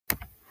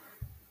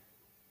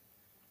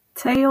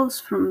Tales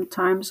from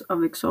Times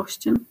of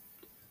Exhaustion.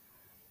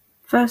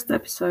 First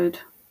episode.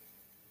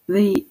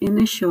 The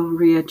initial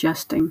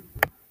readjusting.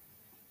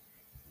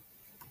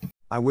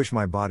 I wish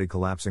my body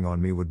collapsing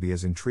on me would be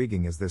as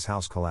intriguing as this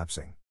house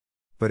collapsing.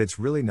 But it's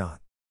really not.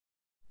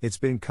 It's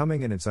been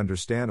coming and it's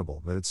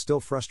understandable, but it's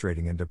still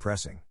frustrating and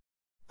depressing.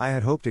 I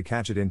had hoped to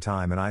catch it in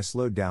time and I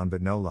slowed down,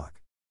 but no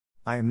luck.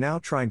 I am now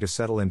trying to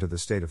settle into the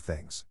state of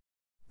things.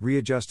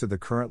 Readjust to the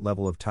current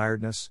level of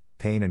tiredness,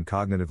 pain and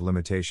cognitive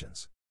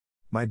limitations.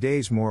 My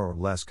days more or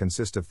less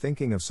consist of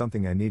thinking of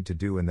something I need to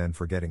do and then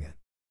forgetting it.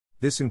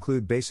 This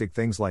include basic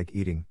things like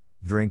eating,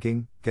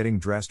 drinking, getting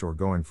dressed or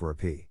going for a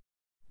pee.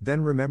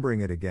 Then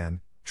remembering it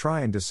again, try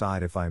and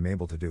decide if I am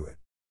able to do it.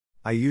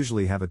 I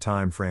usually have a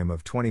time frame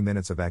of 20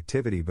 minutes of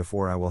activity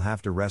before I will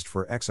have to rest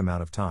for X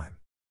amount of time.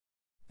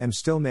 I'm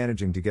still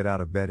managing to get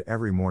out of bed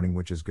every morning,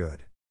 which is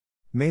good.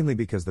 Mainly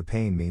because the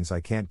pain means I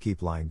can't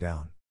keep lying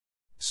down.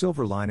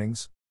 Silver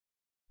linings?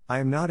 I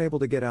am not able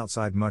to get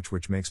outside much,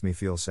 which makes me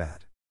feel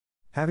sad.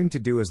 Having to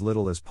do as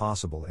little as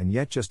possible and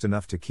yet just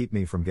enough to keep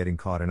me from getting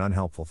caught in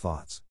unhelpful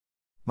thoughts.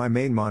 My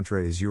main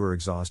mantra is you are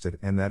exhausted,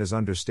 and that is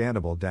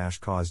understandable.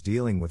 Cause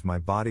dealing with my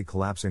body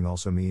collapsing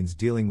also means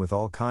dealing with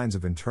all kinds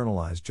of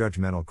internalized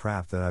judgmental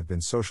crap that I've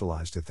been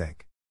socialized to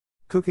think.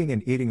 Cooking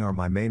and eating are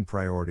my main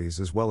priorities,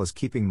 as well as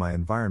keeping my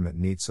environment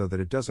neat so that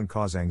it doesn't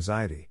cause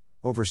anxiety,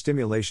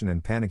 overstimulation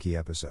and panicky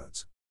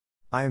episodes.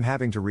 I am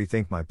having to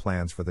rethink my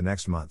plans for the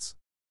next months.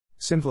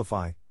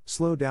 Simplify,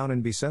 slow down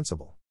and be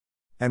sensible.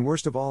 And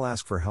worst of all,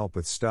 ask for help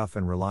with stuff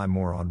and rely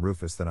more on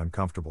Rufus than I'm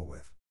comfortable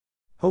with.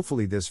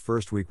 Hopefully this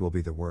first week will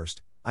be the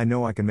worst. I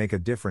know I can make a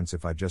difference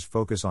if I just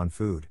focus on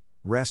food,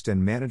 rest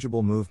and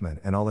manageable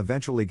movement, and I'll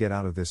eventually get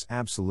out of this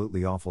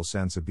absolutely awful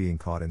sense of being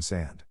caught in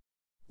sand.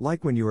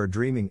 Like when you are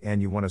dreaming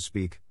and you want to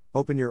speak,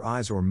 open your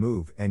eyes or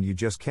move and you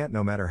just can't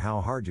no matter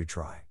how hard you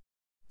try.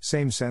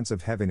 Same sense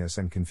of heaviness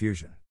and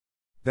confusion.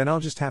 Then I'll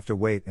just have to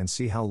wait and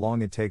see how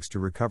long it takes to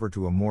recover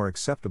to a more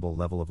acceptable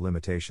level of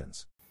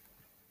limitations.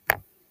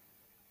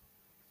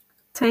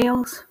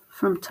 Tales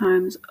from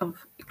Times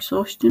of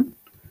Exhaustion.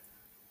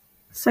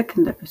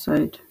 Second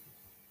episode.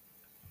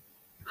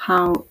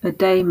 How a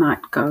day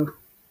might go.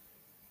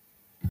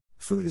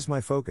 Food is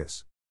my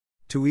focus.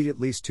 To eat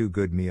at least 2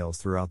 good meals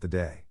throughout the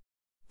day.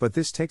 But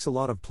this takes a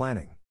lot of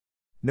planning.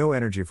 No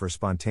energy for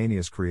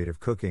spontaneous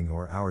creative cooking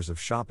or hours of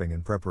shopping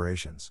and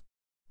preparations.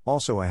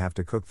 Also, I have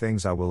to cook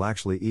things I will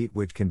actually eat,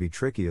 which can be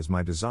tricky as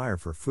my desire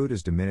for food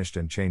is diminished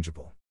and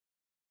changeable.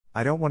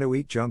 I don't want to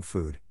eat junk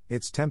food.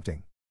 It's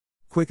tempting,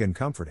 quick and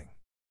comforting.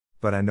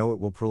 But I know it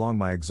will prolong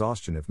my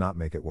exhaustion if not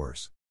make it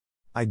worse.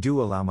 I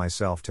do allow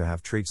myself to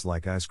have treats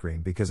like ice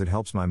cream because it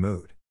helps my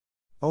mood.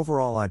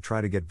 Overall, I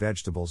try to get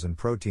vegetables and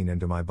protein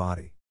into my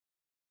body.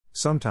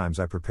 Sometimes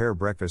I prepare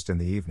breakfast in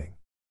the evening.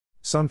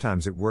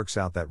 Sometimes it works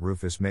out that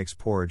Rufus makes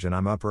porridge and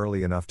I'm up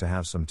early enough to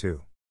have some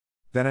too.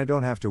 Then I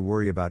don't have to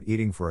worry about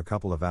eating for a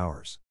couple of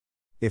hours.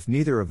 If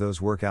neither of those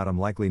work out, I'm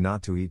likely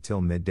not to eat till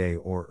midday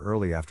or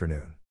early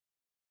afternoon.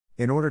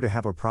 In order to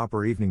have a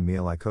proper evening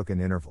meal, I cook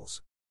in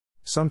intervals.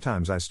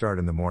 Sometimes I start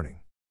in the morning.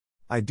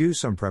 I do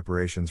some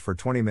preparations for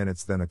 20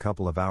 minutes, then a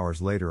couple of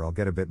hours later I'll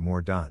get a bit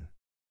more done.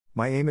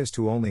 My aim is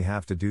to only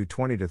have to do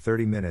 20 to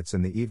 30 minutes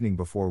in the evening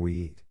before we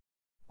eat.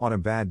 On a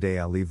bad day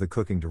I'll leave the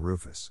cooking to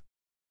Rufus.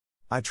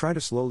 I try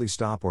to slowly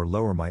stop or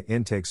lower my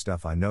intake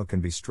stuff I know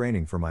can be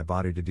straining for my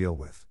body to deal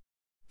with.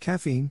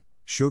 Caffeine,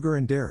 sugar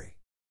and dairy.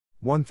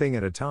 One thing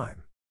at a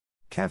time.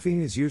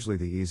 Caffeine is usually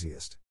the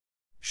easiest.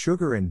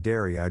 Sugar and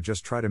dairy I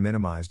just try to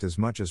minimize as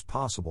much as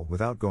possible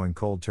without going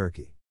cold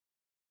turkey.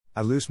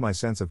 I lose my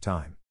sense of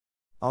time.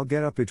 I'll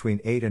get up between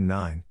 8 and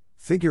 9,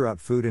 figure out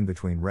food in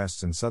between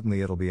rests, and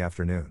suddenly it'll be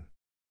afternoon.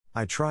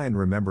 I try and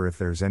remember if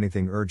there's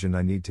anything urgent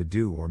I need to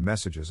do or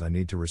messages I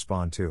need to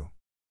respond to.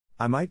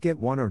 I might get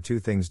 1 or 2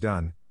 things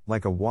done,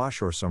 like a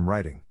wash or some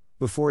writing,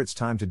 before it's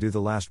time to do the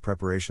last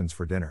preparations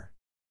for dinner.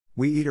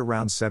 We eat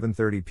around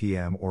 7:30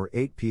 p.m. or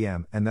 8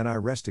 p.m. and then I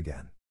rest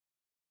again.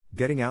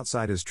 Getting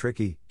outside is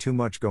tricky, too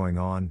much going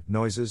on,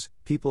 noises,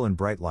 people and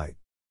bright light.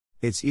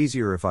 It's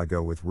easier if I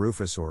go with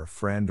Rufus or a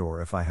friend,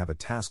 or if I have a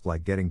task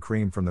like getting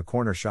cream from the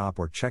corner shop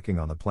or checking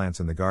on the plants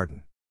in the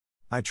garden.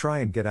 I try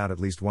and get out at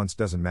least once,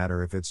 doesn't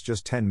matter if it's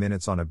just 10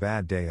 minutes. On a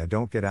bad day I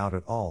don't get out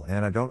at all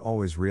and I don't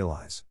always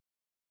realize.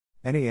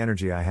 Any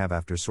energy I have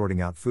after sorting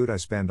out food I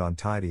spend on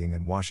tidying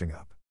and washing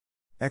up.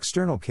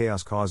 External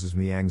chaos causes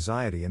me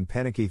anxiety and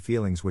panicky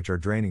feelings which are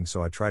draining,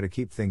 so I try to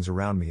keep things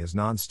around me as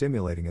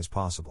non-stimulating as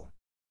possible.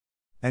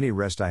 Any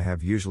rest I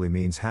have usually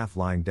means half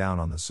lying down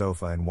on the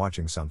sofa and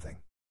watching something.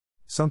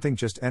 Something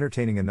just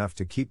entertaining enough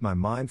to keep my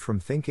mind from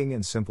thinking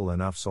and simple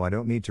enough so I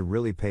don't need to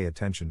really pay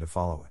attention to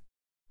follow it.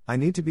 I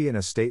need to be in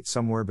a state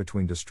somewhere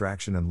between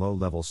distraction and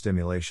low-level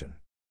stimulation.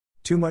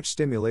 Too much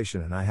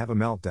stimulation and I have a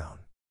meltdown.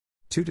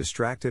 Too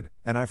distracted,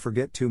 and I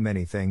forget too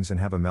many things and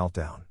have a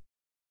meltdown.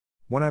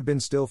 When I've been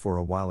still for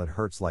a while, it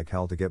hurts like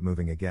hell to get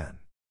moving again.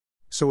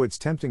 So it's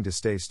tempting to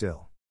stay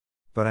still.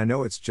 But I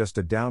know it's just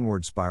a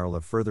downward spiral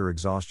of further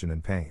exhaustion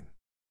and pain.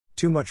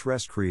 Too much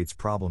rest creates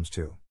problems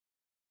too.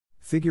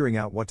 Figuring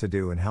out what to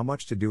do and how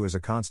much to do is a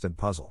constant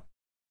puzzle.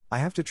 I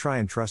have to try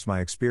and trust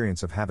my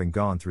experience of having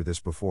gone through this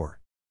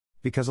before.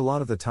 Because a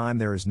lot of the time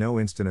there is no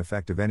instant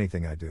effect of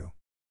anything I do.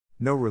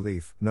 No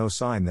relief, no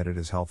sign that it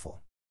is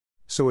helpful.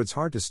 So it's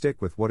hard to stick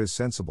with what is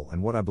sensible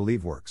and what I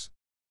believe works.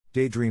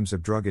 Daydreams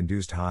of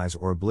drug-induced highs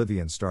or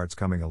oblivion starts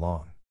coming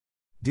along.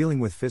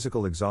 Dealing with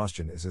physical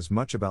exhaustion is as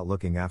much about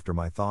looking after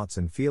my thoughts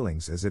and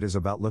feelings as it is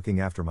about looking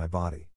after my body.